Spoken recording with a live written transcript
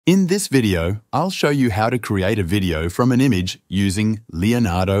In this video, I'll show you how to create a video from an image using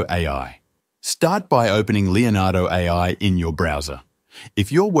Leonardo AI. Start by opening Leonardo AI in your browser.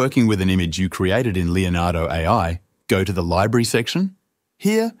 If you're working with an image you created in Leonardo AI, go to the Library section.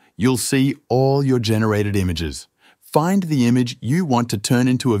 Here, you'll see all your generated images. Find the image you want to turn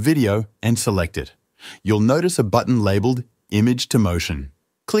into a video and select it. You'll notice a button labeled Image to Motion.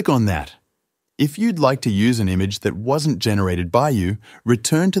 Click on that. If you'd like to use an image that wasn't generated by you,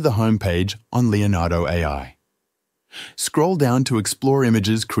 return to the home page on Leonardo AI. Scroll down to explore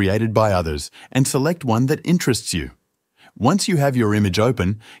images created by others and select one that interests you. Once you have your image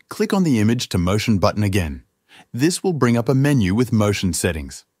open, click on the Image to Motion button again. This will bring up a menu with motion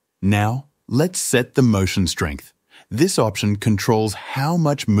settings. Now, let's set the motion strength. This option controls how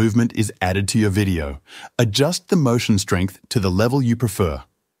much movement is added to your video. Adjust the motion strength to the level you prefer.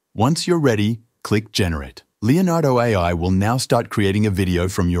 Once you're ready, click Generate. Leonardo AI will now start creating a video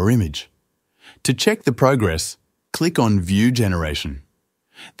from your image. To check the progress, click on View Generation.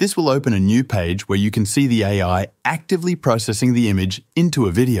 This will open a new page where you can see the AI actively processing the image into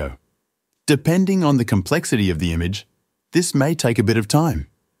a video. Depending on the complexity of the image, this may take a bit of time.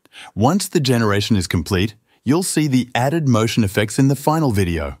 Once the generation is complete, you'll see the added motion effects in the final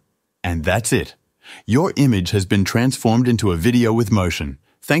video. And that's it. Your image has been transformed into a video with motion,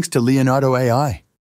 thanks to Leonardo AI.